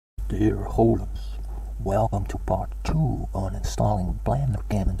Dear Holmes, welcome to part 2 on installing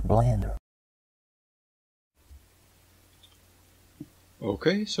BlenderCam into Blender.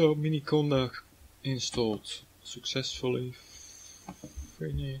 Okay, so Miniconda installed successfully.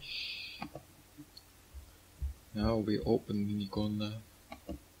 Finish. Now we open Miniconda.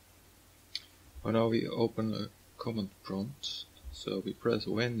 Now we open a command prompt. So we press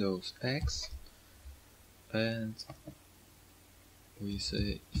Windows X and we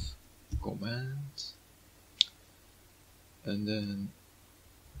say command, and then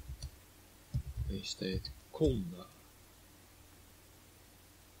we state Conda.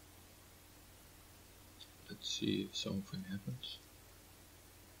 Let's see if something happens.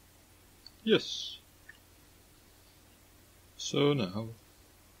 Yes. So now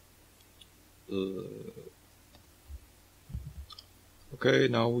okay,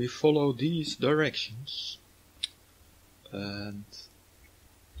 now we follow these directions, and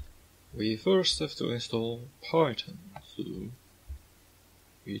we first have to install Python. So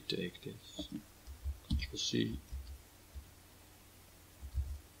we take this, Ctrl+C,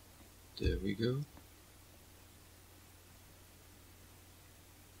 there we go.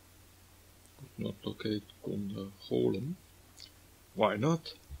 Could not locate Conda Golem. Why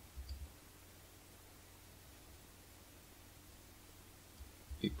not?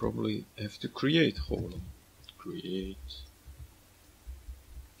 We probably have to create Golem. Create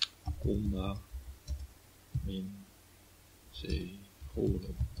Conda min C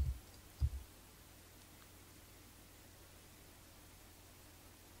Golem.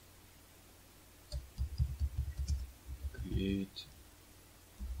 Create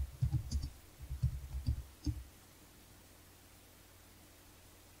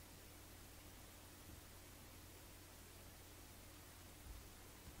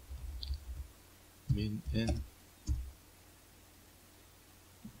min n.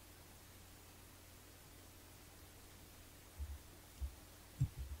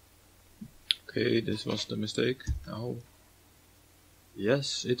 Okay, this was the mistake. Now,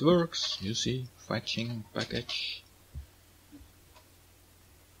 yes, it works. You see, fetching package.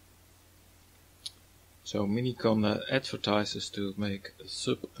 So Miniconda advertises to make a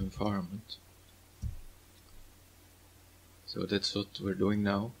sub-environment. So that's what we're doing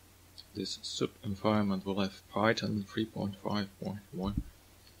now. This sub-environment will have Python 3.5.1,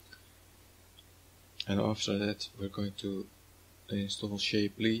 and after that we're going to install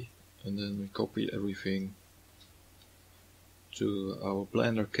Shapely, and then we copy everything to our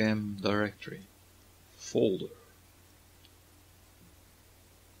BlenderCam directory folder.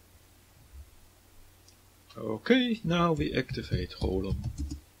 Okay, now we activate Golem.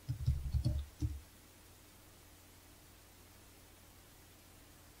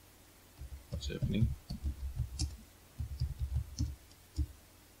 What's happening?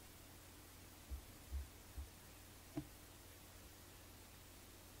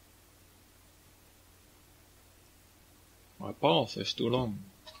 My path is too long.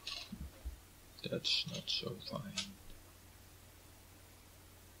 That's not so fine.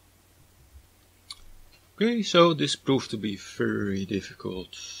 Okay, so this proved to be very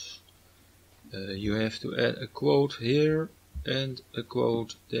difficult. You have to add a quote here and a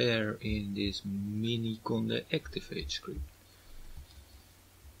quote there in this Miniconda activate script.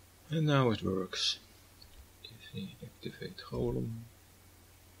 And now it works. If we activate Golem.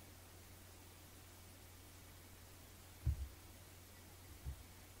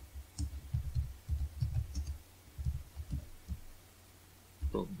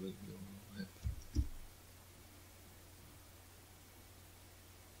 Probably will have.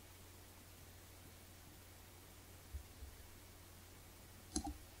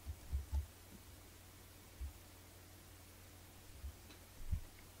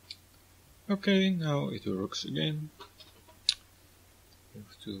 Okay, now it works again. You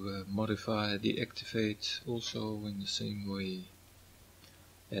have to modify the activate also in the same way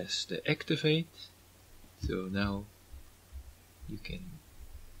as the activate. So now you can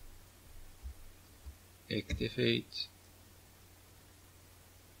activate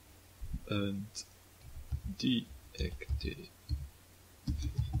and deactivate.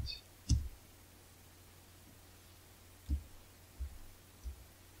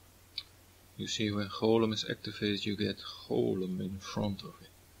 You see, when Golem is activated, you get Golem in front of it.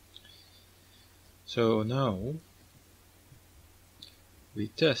 So now we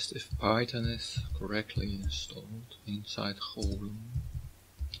test if Python is correctly installed inside Golem.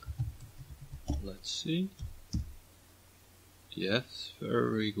 Let's see. Yes,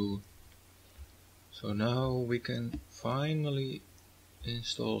 very good. So now we can finally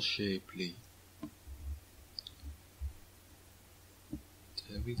install Shapely.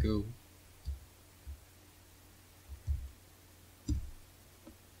 There There we go.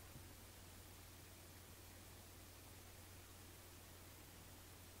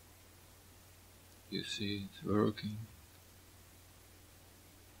 You see it working.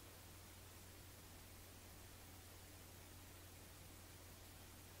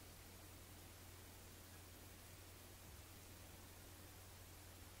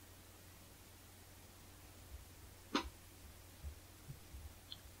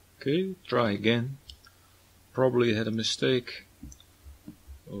 Okay, try again. Probably had a mistake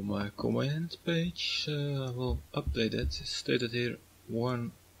on my command page. I will update it. It's stated here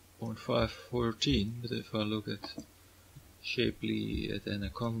 1.514, but if I look at Shapely at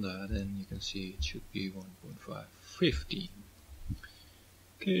Anaconda, then you can see it should be 1.515.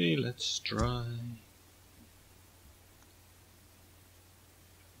 Okay, let's try.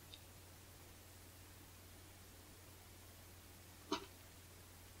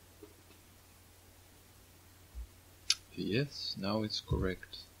 Yes, now it's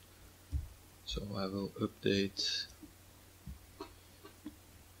correct. So I will update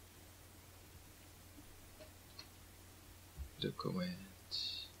the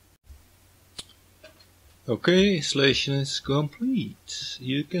commands. Okay, installation is complete.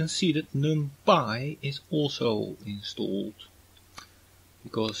 You can see that NumPy is also installed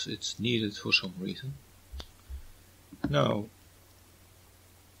because it's needed for some reason. Now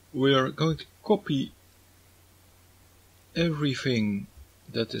we are going to copy everything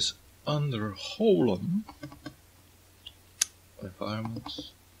that is under Holum,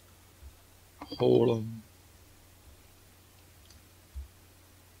 environments, Holum,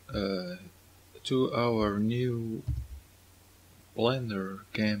 to our new Blender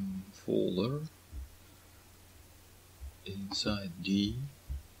Cam folder inside D.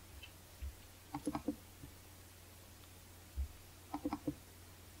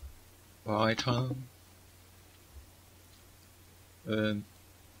 Python. And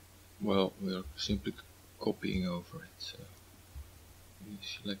well, we are simply copying over it. So we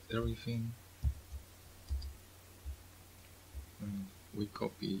select everything and we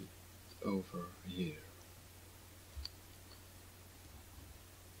copy it over here.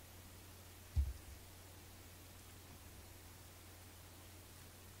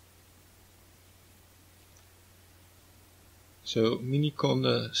 So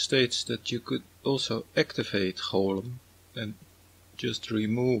Miniconda states that you could also activate Golem and just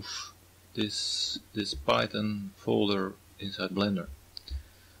remove this Python folder inside Blender.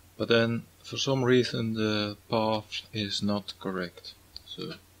 But then for some reason the path is not correct.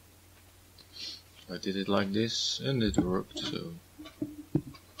 So I did it like this and it worked. So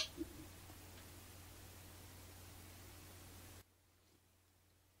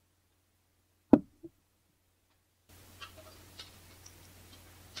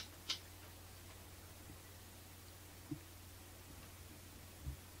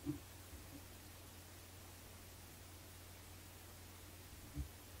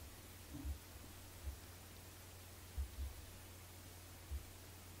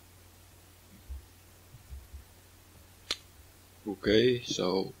okay,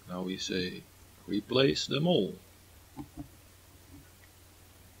 so now we say replace them all.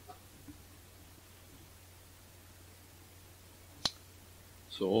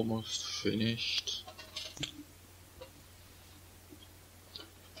 It's almost finished.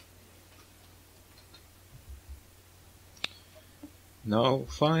 Now,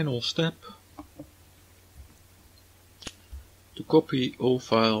 final step, to copy all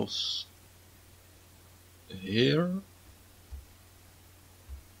files here.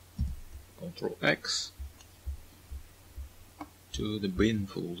 Ctrl X to the bin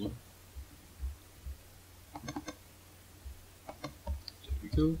folder. There we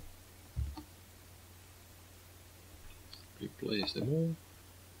go. Replace them all.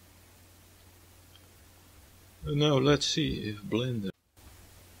 And now let's see if Blender.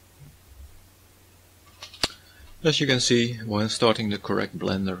 As you can see, when starting the correct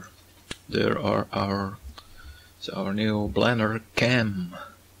Blender, there are our new Blender Cam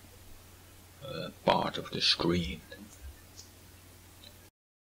part of the screen.